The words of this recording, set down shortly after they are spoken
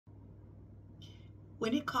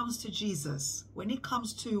when it comes to Jesus, when it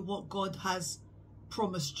comes to what God has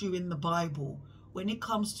promised you in the Bible, when it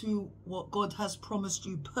comes to what God has promised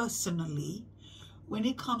you personally, when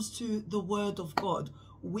it comes to the word of God,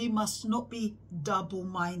 we must not be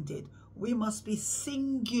double-minded. We must be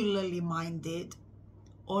singularly minded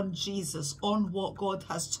on Jesus, on what God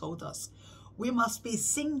has told us. We must be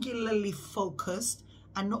singularly focused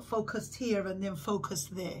and not focused here and then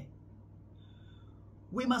focused there.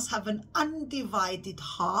 We must have an undivided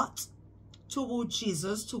heart toward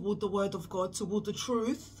Jesus, toward the word of God, toward the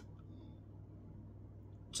truth,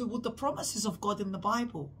 toward the promises of God in the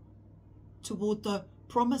Bible, toward the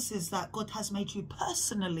promises that God has made you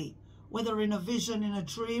personally, whether in a vision, in a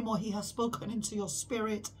dream, or he has spoken into your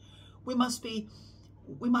spirit. We must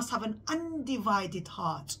have an undivided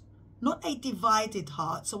heart, not a divided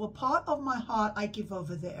heart. So a part of my heart I give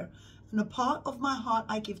over there, and a part of my heart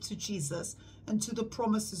I give to Jesus and to the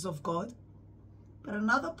promises of God. But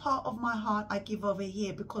another part of my heart I give over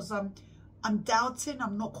here because I'm doubting,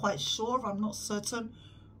 I'm not quite sure, I'm not certain.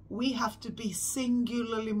 We have to be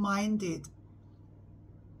singularly minded.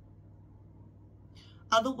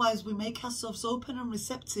 Otherwise, we make ourselves open and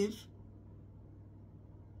receptive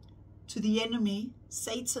to the enemy,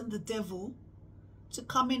 Satan, the devil, to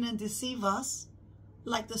come in and deceive us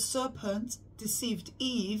like the serpent deceived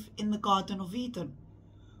Eve in the Garden of Eden.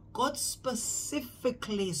 God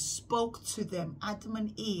specifically spoke to them, Adam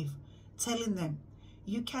and Eve, telling them,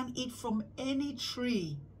 you can eat from any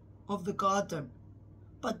tree of the garden,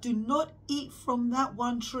 but do not eat from that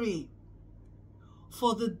one tree.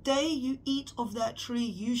 For the day you eat of that tree,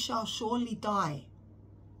 you shall surely die.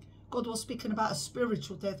 God was speaking about a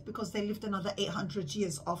spiritual death because they lived another 800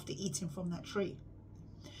 years after eating from that tree.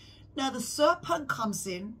 Now the serpent comes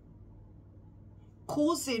in,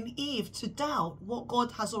 causing Eve to doubt what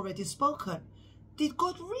God has already spoken. Did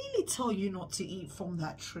God really tell you not to eat from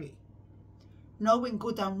that tree? Knowing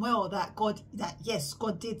good and well that yes,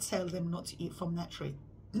 God did tell them not to eat from that tree.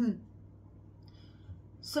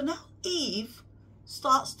 So now Eve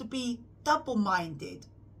starts to be double-minded,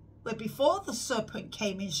 where before the serpent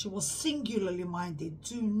came in, she was singularly minded.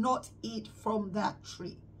 Do not eat from that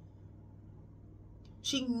tree.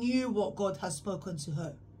 She knew what God has spoken to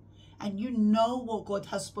her. And you know what God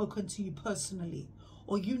has spoken to you personally,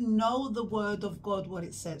 or you know the word of God, what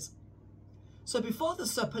it says. So before the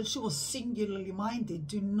serpent, she was singularly minded.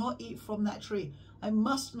 Do not eat from that tree. I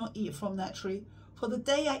must not eat from that tree. For the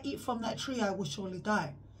day I eat from that tree, I will surely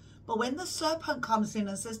die. But when the serpent comes in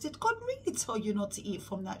and says, did God really tell you not to eat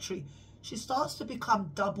from that tree? She starts to become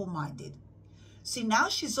double-minded. See, now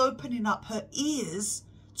she's opening up her ears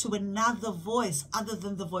to another voice other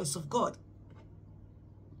than the voice of God.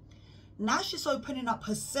 Now she's opening up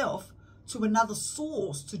herself to another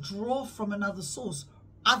source, to draw from another source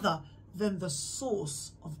other than the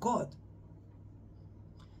source of God.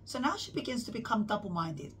 So now she begins to become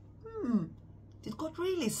double-minded. Did God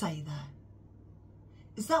really say that?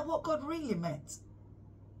 Is that what God really meant?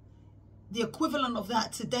 The equivalent of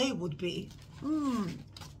that today would be, the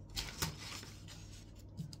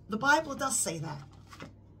Bible does say that.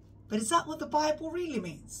 But is that what the Bible really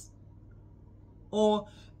means? Or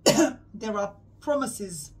there are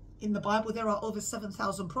promises in the Bible. There are over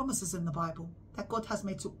 7,000 promises in the Bible that God has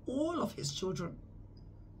made to all of his children.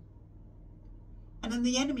 And then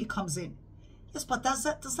the enemy comes in. Yes, but does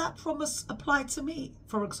that promise apply to me?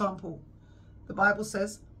 For example, the Bible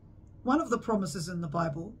says, one of the promises in the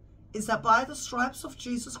Bible is that by the stripes of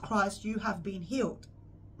Jesus Christ, you have been healed.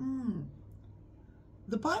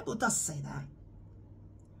 The Bible does say that.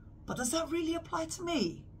 But does that really apply to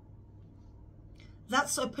me?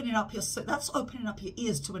 That's opening up your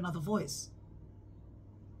ears to another voice.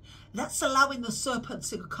 That's allowing the serpent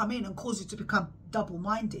to come in and cause you to become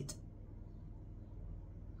double-minded.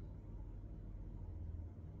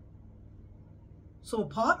 So a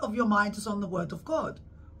part of your mind is on the word of God.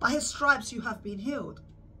 By his stripes you have been healed.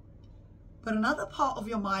 But another part of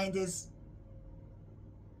your mind is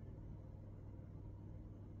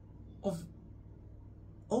of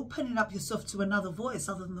opening up yourself to another voice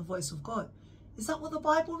other than the voice of God. Is that what the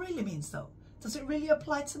Bible really means though? Does it really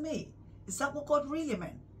apply to me? Is that what God really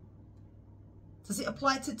meant? Does it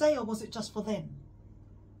apply today or was it just for then?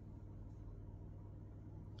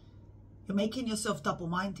 You're making yourself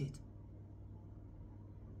double-minded.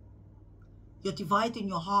 You're dividing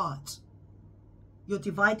your heart. You're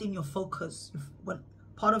dividing your focus.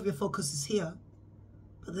 Part of your focus is here.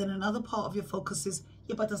 But then another part of your focus is,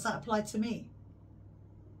 yeah, but does that apply to me?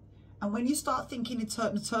 And when you start thinking in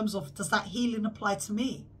terms of, does that healing apply to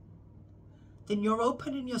me? Then you're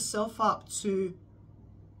opening yourself up to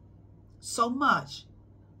so much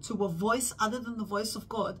to a voice other than the voice of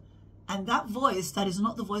God, and that voice that is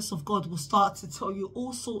not the voice of God will start to tell you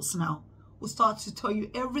all sorts now, will start to tell you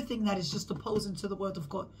everything that is just opposing to the word of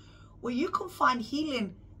God. Where you can find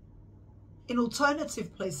healing in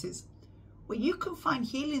alternative places, where you can find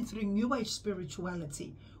healing through New Age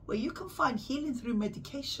spirituality, where you can find healing through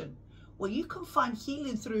medication, where you can find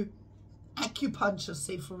healing through acupuncture,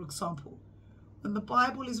 say for example. And the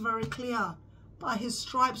Bible is very clear. By his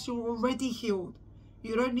stripes you're already healed.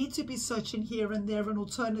 You don't need to be searching here and there and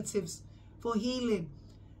alternatives for healing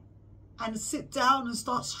and sit down and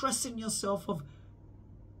start stressing yourself of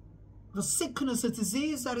the sickness, the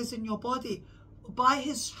disease that is in your body. By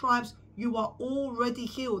his stripes you are already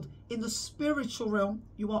healed. In the spiritual realm,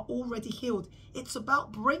 you are already healed. It's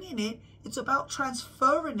about bringing it. It's about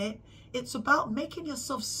transferring it. It's about making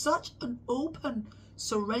yourself such an open,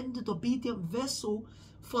 surrendered, obedient vessel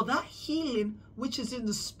for that healing which is in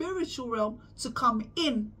the spiritual realm to come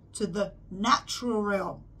in to the natural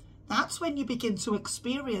realm. That's when you begin to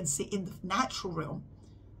experience it in the natural realm.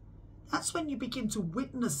 That's when you begin to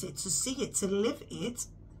witness it, to see it, to live it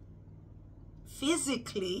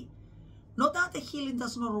physically. Not that the healing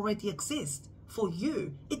does not already exist for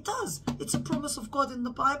you. It does. It's a promise of God in the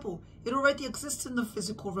Bible. It already exists in the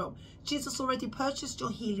physical realm. Jesus already purchased your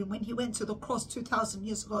healing when he went to the cross 2,000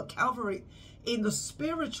 years ago at Calvary. In the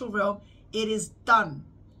spiritual realm, it is done.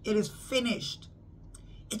 It is finished.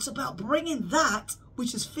 It's about bringing that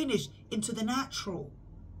which is finished into the natural.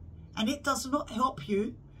 And it does not help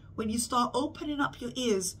you when you start opening up your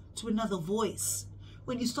ears to another voice,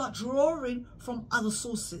 when you start drawing from other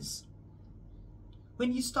sources,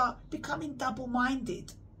 when you start becoming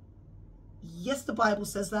double-minded. Yes, the Bible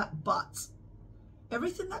says that, but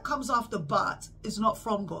everything that comes after but is not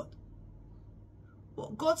from God.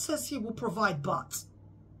 Well, God says he will provide, but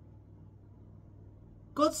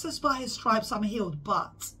God says by his stripes I'm healed,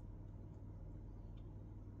 but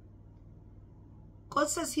God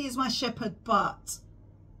says he is my shepherd, but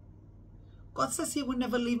God says he will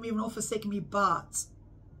never leave me nor forsake me, but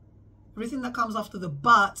everything that comes after the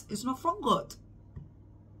but is not from God.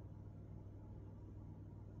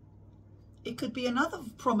 It could be another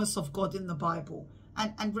promise of God in the Bible.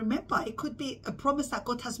 And remember, it could be a promise that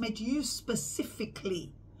God has made you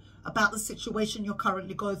specifically about the situation you're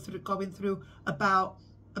currently going through,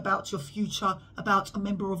 about your future, about a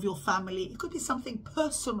member of your family. It could be something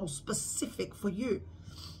personal, specific for you.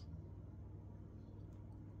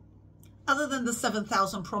 Other than the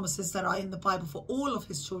 7,000 promises that are in the Bible for all of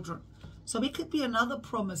his children. So it could be another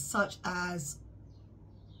promise such as,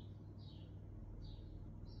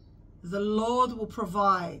 the Lord will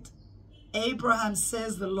provide. Abraham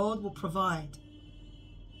says the Lord will provide.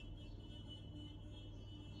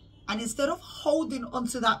 And instead of holding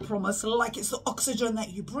onto that promise like it's the oxygen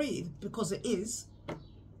that you breathe, because it is,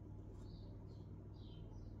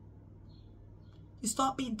 you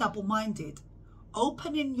start being double-minded,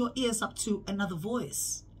 opening your ears up to another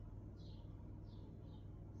voice.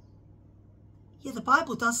 Yeah, the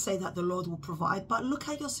Bible does say that the Lord will provide, but look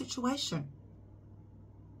at your situation.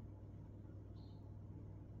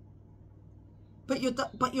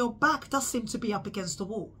 But your back does seem to be up against the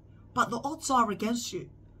wall. But the odds are against you.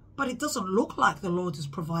 But it doesn't look like the Lord is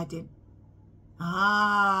providing.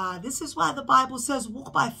 This is why the Bible says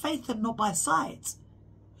walk by faith and not by sight.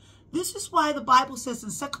 This is why the Bible says in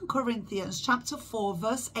 2 Corinthians chapter 4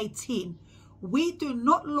 verse 18, we do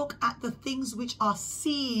not look at the things which are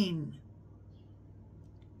seen,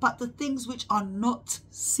 but the things which are not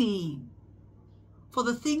seen. For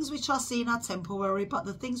the things which are seen are temporary, but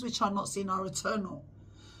the things which are not seen are eternal.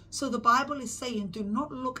 So the Bible is saying, do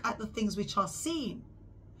not look at the things which are seen.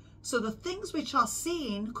 So the things which are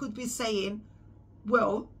seen could be saying,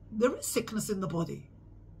 well, there is sickness in the body.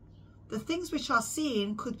 The things which are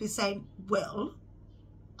seen could be saying, well,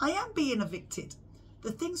 I am being evicted.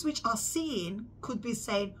 The things which are seen could be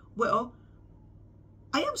saying, well,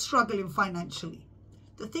 I am struggling financially.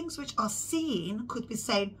 The things which are seen could be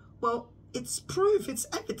saying, well, it's proof, it's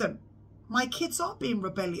evident. My kids are being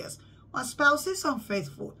rebellious. My spouse is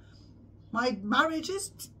unfaithful. My marriage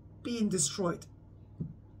is being destroyed.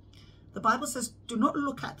 The Bible says, do not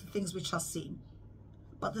look at the things which are seen,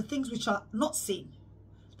 but the things which are not seen.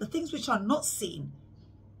 The things which are not seen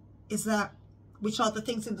is that, which are the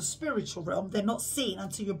things in the spiritual realm. They're not seen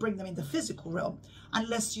until you bring them in the physical realm,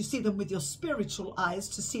 unless you see them with your spiritual eyes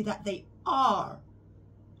to see that they are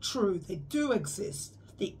true. They do exist.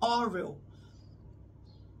 They are real.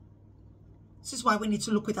 This is why we need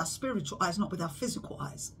to look with our spiritual eyes, not with our physical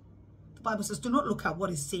eyes. The Bible says, do not look at what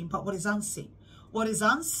is seen, but what is unseen. What is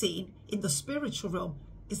unseen in the spiritual realm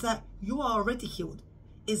is that you are already healed,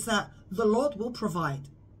 is that the Lord will provide,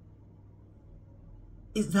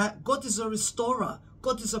 is that God is a restorer,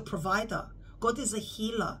 God is a provider, God is a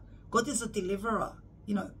healer, God is a deliverer,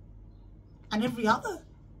 you know, and every other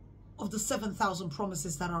of the 7,000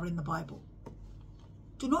 promises that are in the Bible.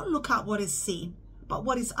 Do not look at what is seen, but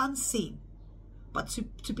what is unseen. But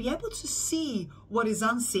to be able to see what is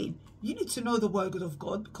unseen, you need to know the word of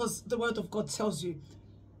God, because the word of God tells you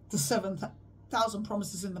the 7,000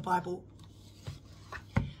 promises in the Bible.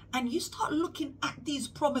 And you start looking at these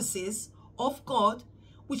promises of God,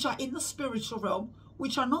 which are in the spiritual realm,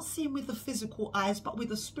 which are not seen with the physical eyes, but with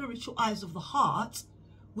the spiritual eyes of the heart,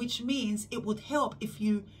 which means it would help if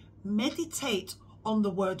you meditate on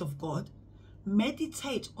the word of God,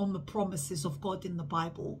 meditate on the promises of God in the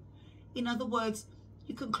Bible. In other words,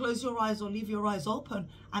 you can close your eyes or leave your eyes open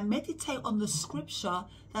and meditate on the scripture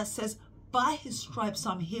that says, by his stripes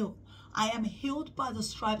I'm healed. I am healed by the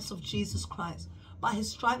stripes of Jesus Christ. By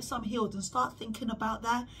his stripes I'm healed. And start thinking about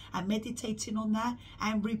that and meditating on that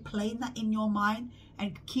and replaying that in your mind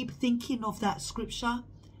and keep thinking of that scripture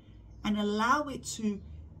and allow it to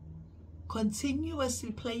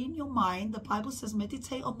continuously play in your mind. The Bible says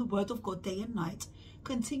meditate on the word of God day and night.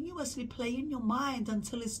 Continuously play in your mind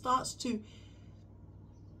until it starts to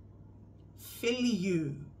fill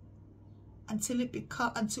you, until you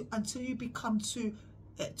become to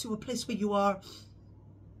a place where you are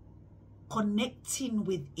connecting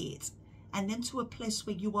with it, and then to a place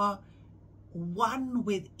where you are one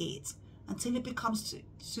with it, until it becomes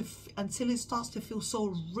until it starts to feel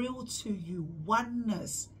so real to you.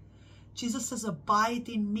 Oneness. Jesus says, abide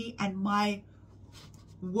in me and my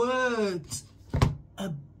words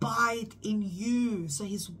abide in you. So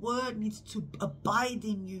his word needs to abide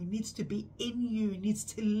in you, needs to be in you, needs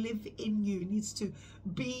to live in you, needs to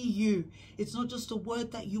be you. It's not just a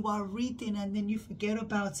word that you are reading and then you forget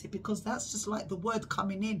about it, because that's just like the word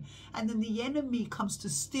coming in and then the enemy comes to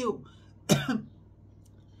steal.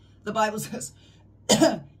 The Bible says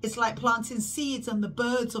it's like planting seeds and the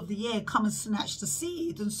birds of the air come and snatch the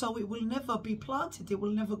seed, and so it will never be planted, it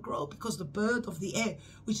will never grow, because the bird of the air,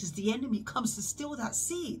 which is the enemy, comes to steal that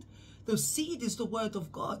seed. The seed is the word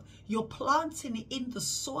of God. You're planting it in the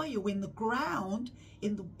soil, in the ground,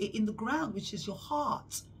 in the ground, which is your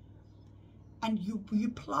heart. And you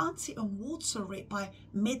plant it and water it by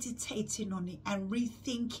meditating on it and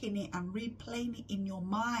rethinking it and replaying it in your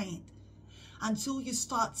mind until you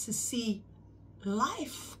start to see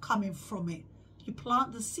life coming from it. You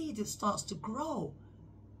plant the seed, it starts to grow.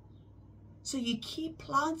 So you keep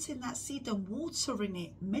planting that seed and watering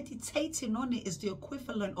it. Meditating on it is the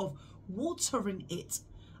equivalent of watering it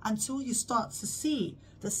until you start to see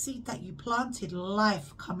the seed that you planted,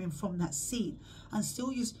 life coming from that seed. And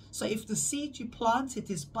still so if the seed you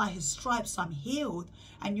planted is by his stripes I'm healed,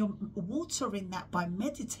 and you're watering that by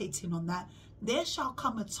meditating on that, there shall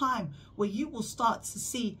come a time where you will start to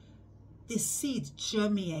see this seed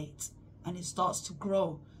germinate and it starts to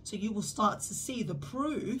grow. So you will start to see the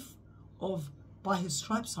proof of, by his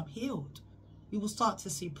stripes I'm healed. You will start to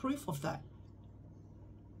see proof of that.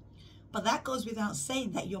 But that goes without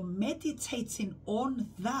saying that you're meditating on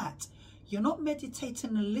that. You're not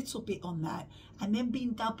meditating a little bit on that and then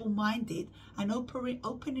being double-minded and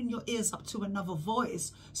opening your ears up to another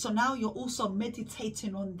voice. So now you're also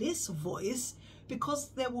meditating on this voice, because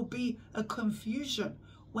there will be a confusion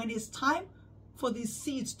when it's time for these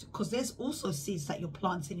seeds, because there's also seeds that you're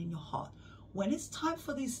planting in your heart. When it's time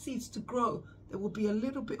for these seeds to grow, there will be a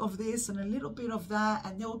little bit of this and a little bit of that,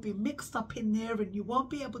 and they will be mixed up in there, and you won't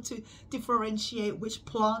be able to differentiate which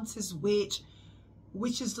plant is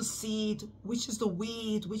which is the seed, which is the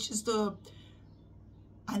weed,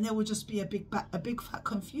 and there will just be a big fat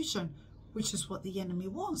confusion, which is what the enemy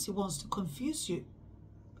wants. He wants to confuse you.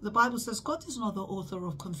 The Bible says God is not the author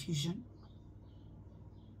of confusion.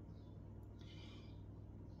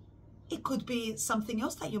 It could be something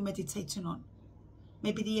else that you're meditating on.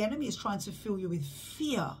 Maybe the enemy is trying to fill you with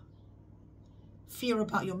fear. Fear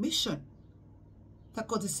about your mission that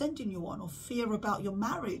God is sending you on, or fear about your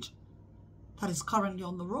marriage that is currently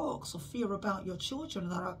on the rocks, or fear about your children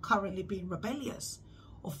that are currently being rebellious,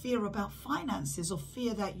 or fear about finances, or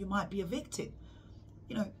fear that you might be evicted.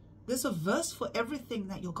 You know, there's a verse for everything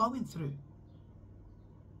that you're going through.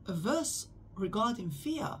 A verse regarding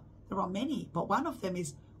fear. There are many, but one of them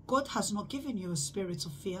is, God has not given you a spirit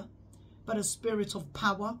of fear, but a spirit of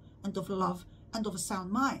power and of love and of a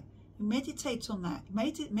sound mind. You meditate on that.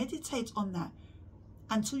 Meditate on that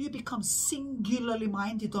until you become singularly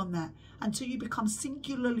minded on that, until you become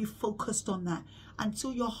singularly focused on that,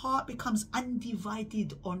 until your heart becomes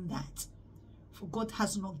undivided on that. For God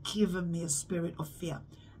has not given me a spirit of fear.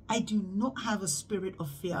 I do not have a spirit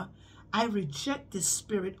of fear. I reject this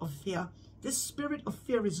spirit of fear This spirit of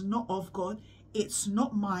fear is not of God. It's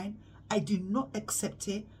not mine. I do not accept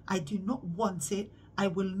it. I do not want it. I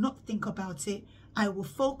will not think about it. I will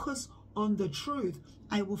focus on the truth.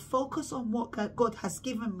 I will focus on what God has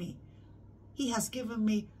given me. He has given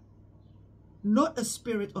me not a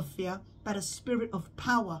spirit of fear, but a spirit of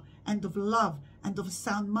power and of love and of a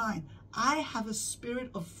sound mind. I have a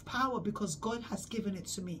spirit of power because God has given it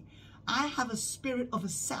to me. I have a spirit of a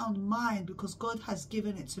sound mind because God has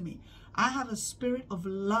given it to me. I have a spirit of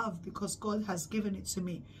love because God has given it to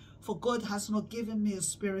me. For God has not given me a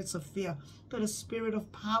spirit of fear, but a spirit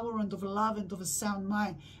of power and of love and of a sound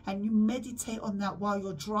mind. And you meditate on that while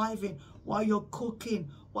you're driving, while you're cooking,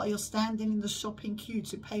 while you're standing in the shopping queue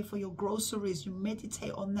to pay for your groceries. You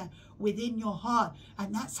meditate on that within your heart.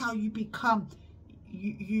 And that's how you become,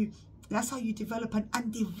 that's how you develop an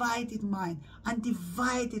undivided mind,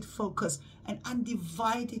 undivided focus, an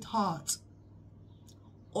undivided heart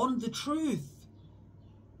on the truth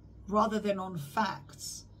rather than on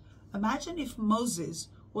facts. Imagine if Moses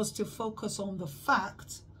was to focus on the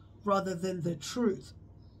fact rather than the truth.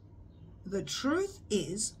 The truth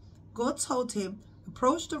is, God told him,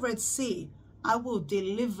 approach the Red Sea, I will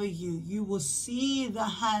deliver you. You will see the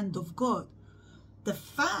hand of God. The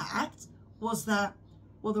fact was that,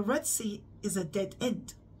 well, the Red Sea is a dead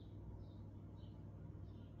end,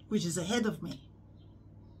 which is ahead of me.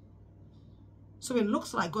 So it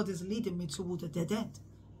looks like God is leading me toward a dead end.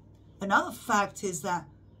 Another fact is that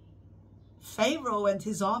Pharaoh and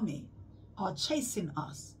his army are chasing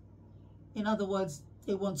us. In other words,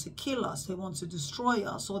 they want to kill us, they want to destroy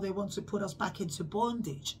us, or they want to put us back into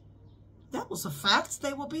bondage. That was a fact.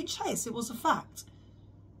 They were being chased. It was a fact.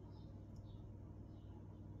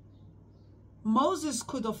 Moses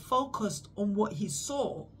could have focused on what he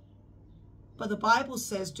saw, but the Bible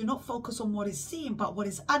says, do not focus on what is seen, but what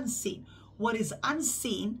is unseen. What is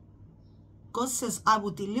unseen, God says, I will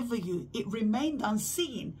deliver you. It remained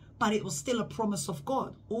unseen, but it was still a promise of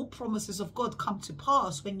God. All promises of God come to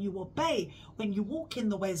pass when you obey, when you walk in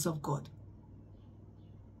the ways of God.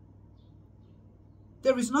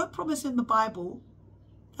 There is no promise in the Bible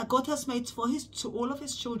that God has made to all of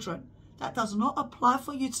his children that does not apply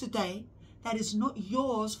for you today, that is not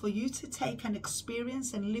yours for you to take and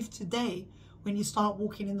experience and live today when you start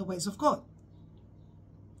walking in the ways of God.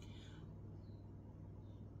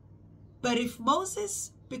 But if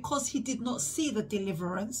Moses, because he did not see the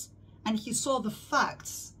deliverance and he saw the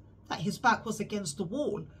facts that his back was against the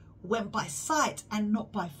wall, went by sight and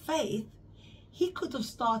not by faith, he could have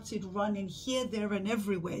started running here, there and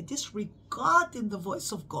everywhere, disregarding the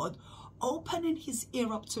voice of God, opening his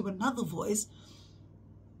ear up to another voice.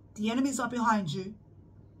 The enemies are behind you.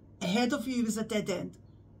 Ahead of you is a dead end.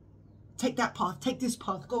 Take that path, take this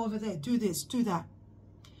path, go over there, do this, do that.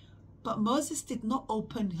 But Moses did not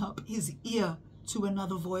open up his ear to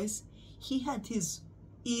another voice. He had his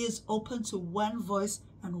ears open to one voice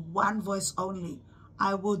and one voice only.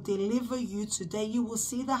 I will deliver you today. You will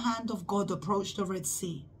see the hand of God approach the Red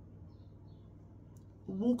Sea.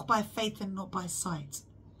 Walk by faith and not by sight.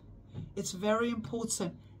 It's very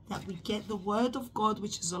important that we get the word of God,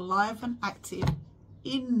 which is alive and active,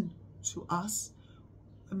 into us.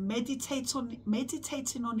 Meditating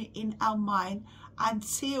on it in our mind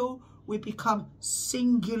until we become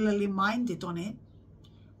singularly minded on it.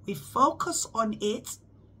 We focus on it,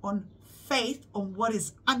 on faith, on what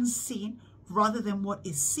is unseen rather than what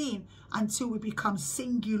is seen, until we become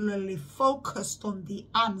singularly focused on the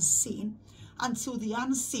unseen, until the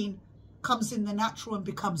unseen comes in the natural and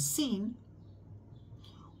becomes seen.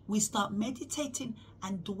 We start meditating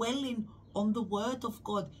and dwelling on the word of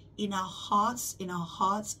God in our hearts, in our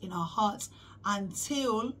hearts, in our hearts,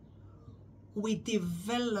 until we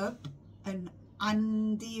develop an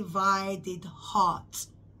undivided heart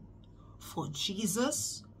for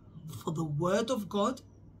Jesus, for the word of God,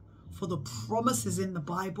 for the promises in the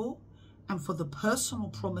Bible, and for the personal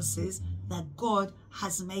promises that God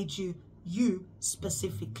has made you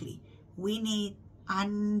specifically. We need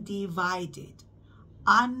undivided.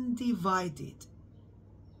 Undivided.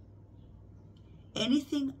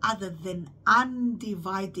 Anything other than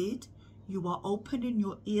undivided, you are opening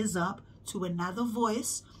your ears up to another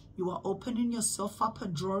voice. You are opening yourself up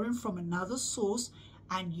and drawing from another source,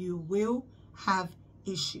 and you will have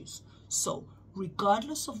issues. So,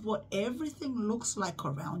 regardless of what everything looks like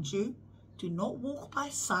around you, do not walk by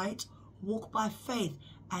sight, walk by faith.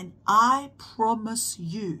 And I promise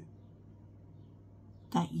you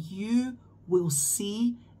that you will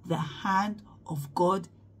see the hand of God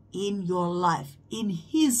in your life, in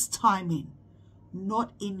his timing,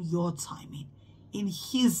 not in your timing, in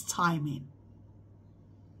his timing.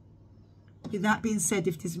 With that being said,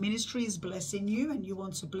 if this ministry is blessing you and you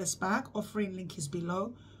want to bless back, offering link is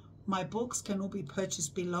below. My books can all be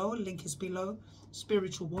purchased below. Link is below.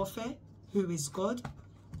 Spiritual Warfare, Who is God?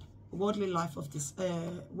 Worldly Life of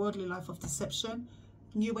Deception,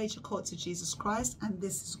 New Age Occult to Jesus Christ, and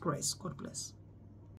This is Grace. God bless.